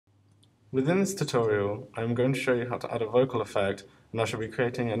Within this tutorial, I'm going to show you how to add a vocal effect, and I shall be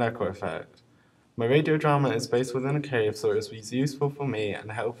creating an echo effect. My radio drama is based within a cave, so it was useful for me and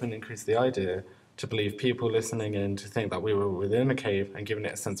helping increase the idea to believe people listening in to think that we were within a cave and giving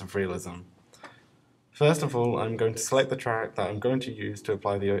it a sense of realism. First of all, I'm going to select the track that I'm going to use to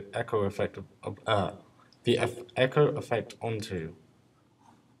apply the echo effect onto.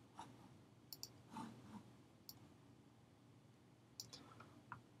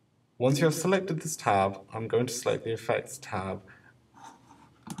 Once you have selected this tab, I'm going to select the Effects tab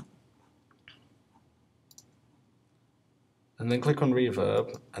and then click on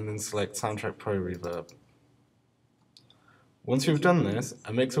Reverb and then select Soundtrack Pro Reverb. Once you've done this,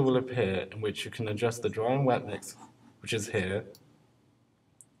 a mixer will appear in which you can adjust the dry and wet mix, which is here,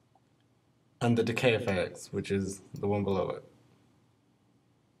 and the decay effects, which is the one below it.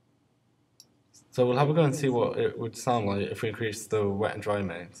 So we'll have a go and see what it would sound like if we increase the wet and dry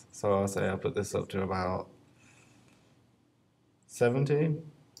mix. So I'll say I'll put this up to about 70.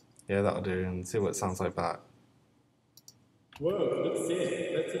 Yeah, that'll do, and see what it sounds like back. Whoa, looks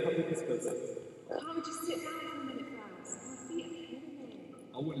sick. Let's see how big this place is. Can't we just sit down for a minute first? My feet are killing me.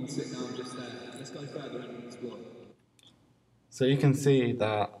 I wouldn't sit down just there. Let's go further and explore. So you can see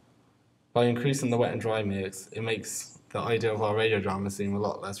that by increasing the wet and dry mix, it makes the idea of our radio drama seem a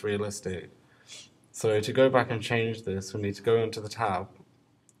lot less realistic. So to go back and change this, we need to go into the tab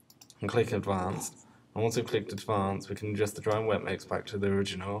and click Advanced. And once we've clicked Advanced, we can adjust the dry and wet mix back to the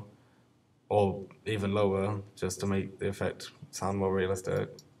original, or even lower, just to make the effect sound more realistic.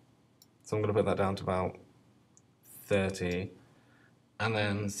 So I'm going to put that down to about 30. And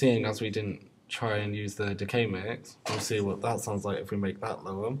then, seeing as we didn't try and use the decay mix, we'll see what that sounds like if we make that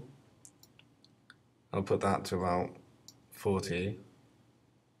lower. I'll put that to about 40.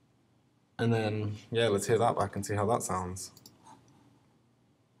 And then, yeah, let's hear that back and see how that sounds.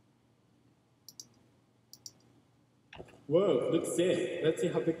 Whoa, looks sick. Let's see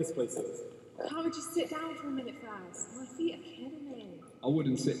how big this place is. Can't we just sit down for a minute first? My feet are killing me. I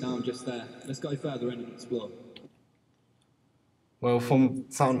wouldn't sit down just there. Let's go further in and explore. Well, from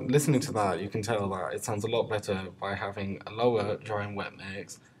listening to that, you can tell that it sounds a lot better by having a lower dry and wet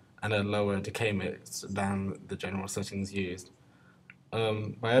mix and a lower decay mix than the general settings used.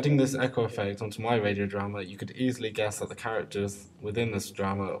 By adding this echo effect onto my radio drama, you could easily guess that the characters within this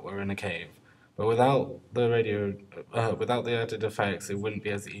drama were in a cave. But without the added effects, it wouldn't be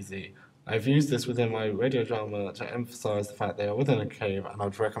as easy. I've used this within my radio drama to emphasize the fact they are within a cave, and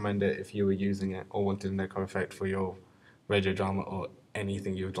I'd recommend it if you were using it or wanted an echo effect for your radio drama or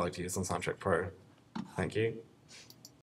anything you would like to use on Soundtrack Pro. Thank you.